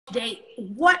date,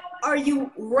 what are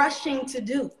you rushing to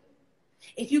do?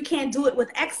 If you can't do it with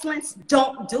excellence,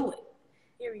 don't do it.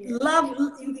 Period. Love,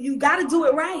 you got to do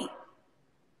it right.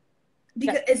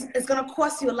 Because it's going to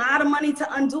cost you a lot of money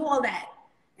to undo all that.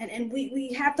 And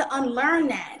we have to unlearn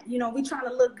that. You know, we trying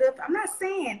to look good. I'm not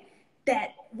saying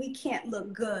that we can't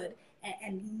look good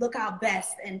and look our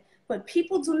best. But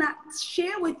people do not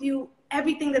share with you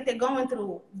everything that they're going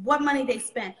through, what money they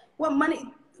spend,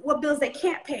 what bills they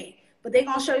can't pay. But they're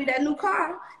going to show you that new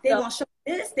car. They're going to show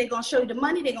you this. They're going to show you the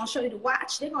money. They're going to show you the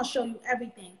watch. They're going to show you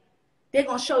everything. They're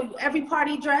going to show you every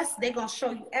party dress. They're going to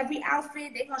show you every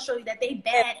outfit. They're going to show you that they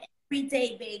bad every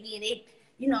day, baby. And they,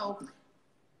 you know,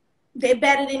 they're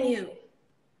better than you.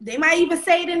 They might even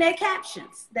say it in their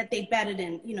captions that they better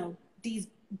than, you know, these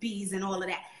bees and all of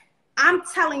that. I'm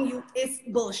telling you, it's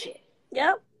bullshit.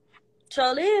 Yep.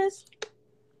 Sure is.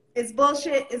 It's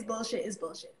bullshit, it's bullshit, it's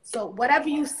bullshit. So whatever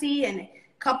you see and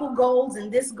couple goals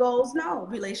and this goals, no.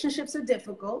 Relationships are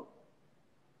difficult.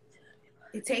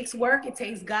 It takes work, it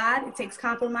takes God, it takes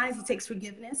compromise, it takes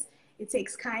forgiveness, it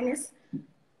takes kindness,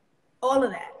 all of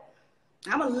that.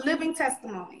 I'm a living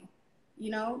testimony,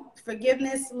 you know,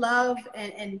 forgiveness, love,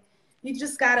 and you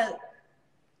just gotta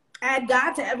add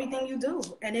God to everything you do,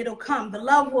 and it'll come. The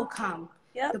love will come.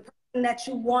 Yep. The person that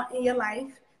you want in your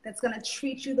life, that's gonna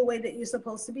treat you the way that you're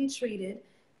supposed to be treated,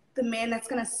 the man that's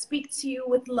gonna speak to you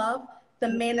with love, the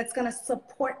man that's gonna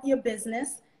support your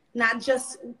business, not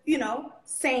just, you know,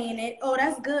 saying it, oh,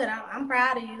 that's good, I'm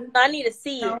proud of you. I need to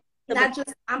see it. Not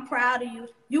just, I'm proud of you.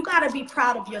 You gotta be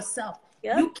proud of yourself.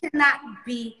 Yep. You cannot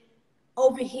be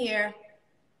over here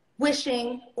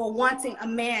wishing or wanting a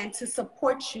man to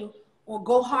support you or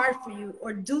go hard for you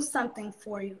or do something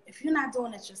for you if you're not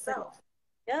doing it yourself.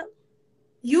 Yep.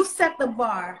 You set the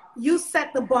bar. You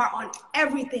set the bar on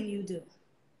everything you do.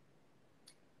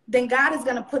 Then God is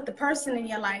going to put the person in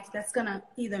your life that's going to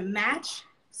either match,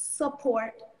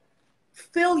 support,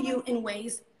 fill you in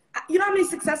ways. You know how many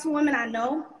successful women I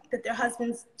know that their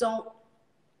husbands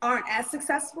aren't as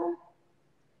successful?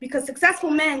 Because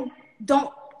successful men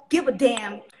don't give a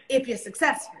damn if you're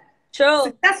successful. True.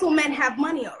 Successful men have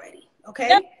money already, okay?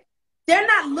 Yep. They're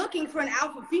not looking for an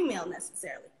alpha female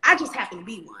necessarily. I just happen to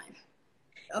be one,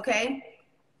 okay?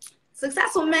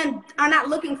 Successful men are not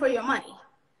looking for your money.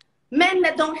 Men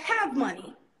that don't have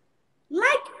money, like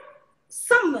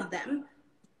some of them,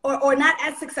 or not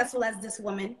as successful as this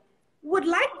woman, would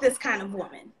like this kind of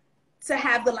woman to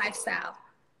have the lifestyle.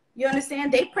 You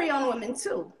understand? They prey on women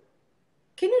too.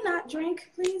 Can you not drink,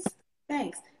 please?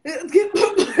 Thanks.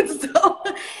 So,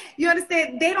 you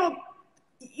understand?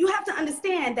 You have to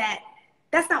understand that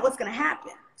that's not what's going to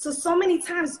happen. So many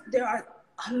times there are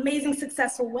amazing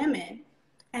successful women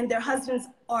and their husbands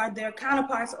or their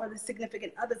counterparts or the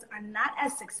significant others are not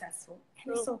as successful.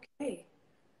 And it's okay.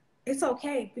 It's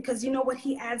okay, because you know what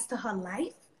he adds to her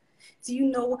life? Do you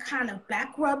know what kind of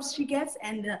back rubs she gets?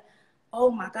 And oh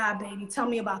my God, baby, tell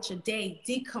me about your day.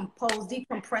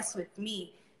 Decompress with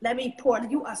me. Let me pour.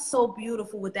 You are so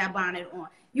beautiful with that bonnet on.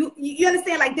 You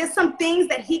understand? Like, there's some things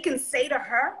that he can say to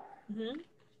her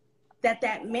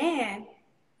that man,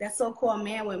 that so-called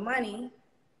man with money,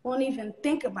 won't even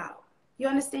think about. You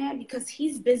understand? Because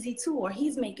he's busy too, or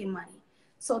he's making money.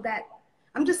 So that,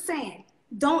 I'm just saying,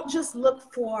 don't just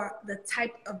look for the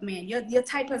type of man. Your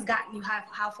type has gotten you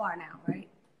how far now, right?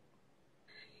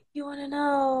 You want to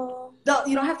know? No,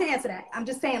 you don't have to answer that. I'm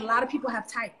just saying a lot of people have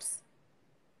types.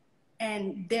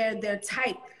 And their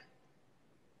type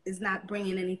is not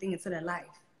bringing anything into their life.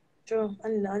 True. I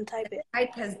need to untype it.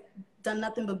 Type has done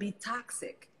nothing but be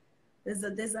toxic. There's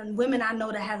women I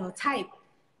know that have a type.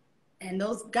 And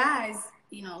those guys,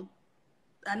 you know,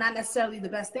 are not necessarily the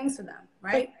best things for them,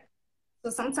 right? So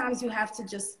sometimes you have to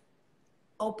just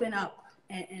open up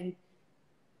and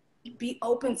be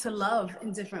open to love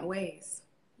in different ways.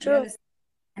 True.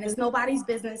 And it's nobody's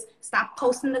business. Stop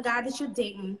posting the guy that you're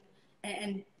dating.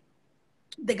 And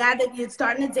the guy that you're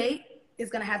starting to date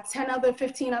is going to have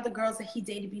 15 other girls that he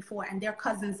dated before, and their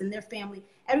cousins and their family.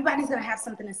 Everybody's going to have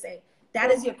something to say.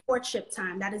 That is your courtship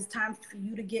time. That is time for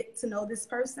you to get to know this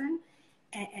person,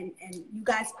 and you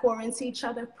guys pour into each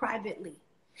other privately.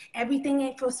 Everything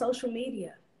ain't for social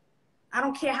media. I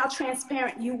don't care how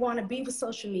transparent you want to be with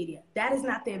social media. That is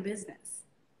not their business.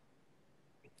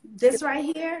 This right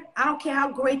here, I don't care how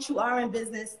great you are in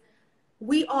business.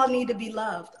 We all need to be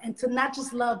loved, and to not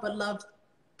just love, but loved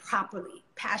properly,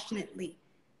 passionately,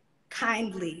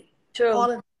 kindly. True.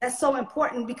 All of that's so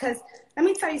important, because let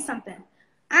me tell you something.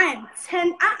 I'm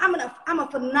a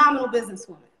phenomenal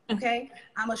businesswoman. Okay,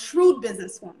 I'm a shrewd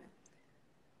businesswoman,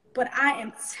 but I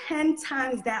am 10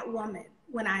 times that woman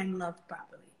when I'm loved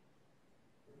properly.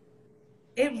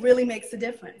 It really makes a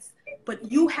difference.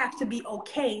 But you have to be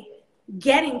okay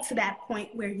getting to that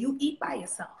point where you eat by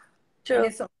yourself. True.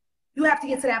 And so you have to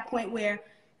get to that point where,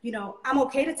 you know, I'm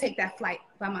okay to take that flight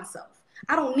by myself.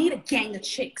 I don't need a gang of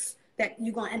chicks that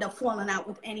you're going to end up falling out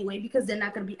with anyway, because they're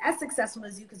not going to be as successful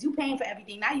as you, because you're paying for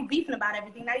everything. Now you're beefing about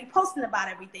everything. Now you're posting about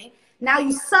everything. Now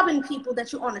you're subbing people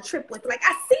that you're on a trip with. Like,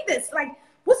 I see this. Like,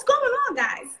 what's going on,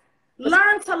 guys?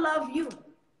 Learn to love you.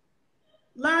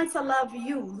 Learn to love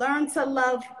you. Learn to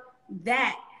love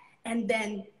that. And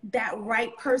then that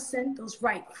right person, those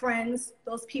right friends,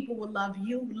 those people will love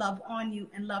you, love on you,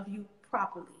 and love you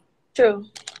properly. True.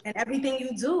 And everything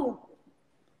you do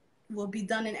will be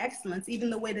done in excellence, even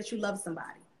the way that you love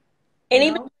somebody. And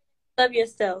even love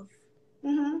yourself.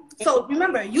 Mm-hmm. So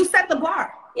remember, you set the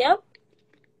bar. Yep.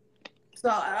 So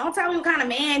don't tell me what kind of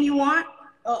man you want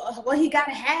or what he got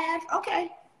to have. Okay.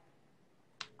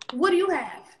 What do you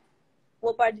have?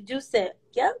 What bar did you set?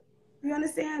 Yep. You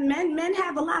understand? Men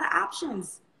have a lot of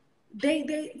options.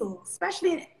 They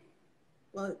especially,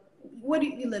 well, where do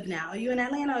you live now? Are you in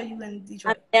Atlanta or are you in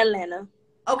Detroit? I'm in Atlanta.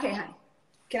 Okay, honey.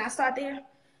 Can I start there?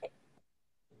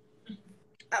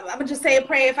 I'm going to just say a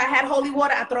prayer. If I had holy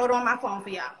water, I'd throw it on my phone for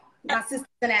y'all. My sister's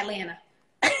in Atlanta.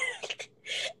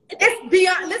 It's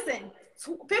beyond, listen,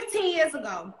 15 years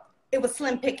ago, it was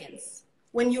slim pickings.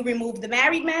 When you remove the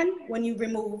married men, when you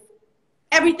remove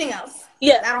everything else.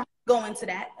 Yeah. I don't go into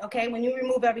that, okay? When you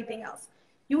remove everything else.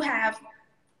 You have,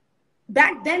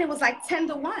 back then it was like 10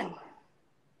 to 1.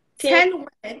 10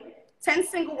 women, 10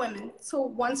 single women to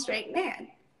one straight man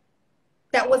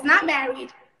that was not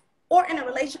married or in a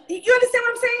relationship. You understand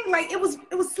what I'm saying? Like,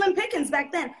 it was slim pickings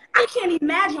back then. I can't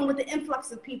imagine with the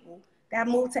influx of people that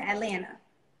moved to Atlanta.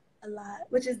 A lot.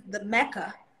 Which is the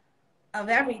mecca of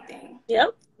everything. Yep.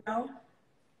 You know?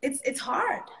 It's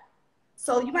hard.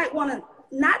 So you might want to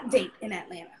not date in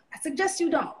Atlanta. I suggest you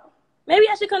don't. Maybe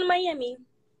I should come to Miami.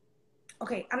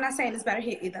 Okay, I'm not saying it's better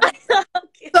here either.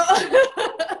 Okay. So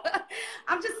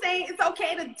I'm just saying it's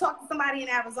okay to talk to somebody in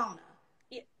Arizona.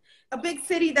 Yeah. A big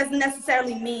city doesn't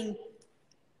necessarily mean,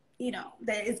 you know,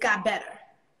 that it's got better.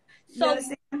 You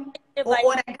understand?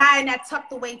 Or that guy in that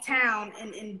tucked away town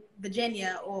in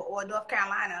Virginia or North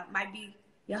Carolina might be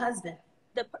your husband.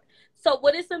 So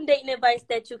what is some dating advice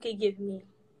that you can give me?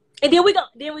 And then we go.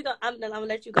 I'm gonna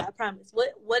let you go. I promise.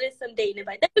 What is some dating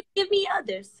advice that you can give me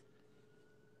others?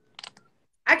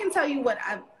 I can tell you what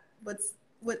I'm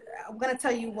gonna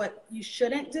tell you what you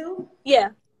shouldn't do. Yeah.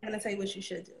 I'm gonna tell you what you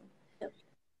should do. Yep.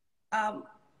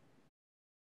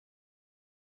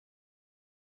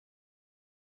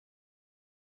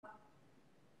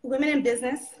 Women in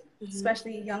business,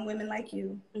 especially young women like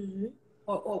you,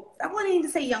 or I wouldn't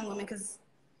even say young women, because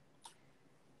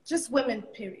just women,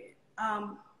 period.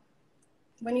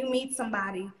 When you meet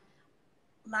somebody,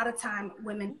 a lot of time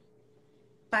women,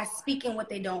 by speaking what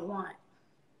they don't want,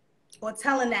 or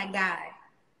telling that guy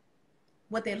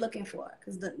what they're looking for,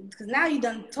 because now you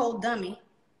done told dummy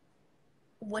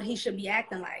what he should be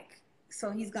acting like, so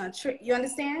he's gonna trick. You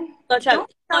understand? Don't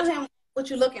tell him what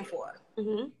you're looking for.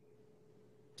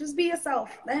 Just be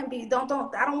yourself. Let him be. Don't.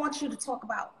 I don't want you to talk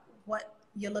about what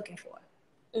you're looking for,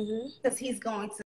 because he's going to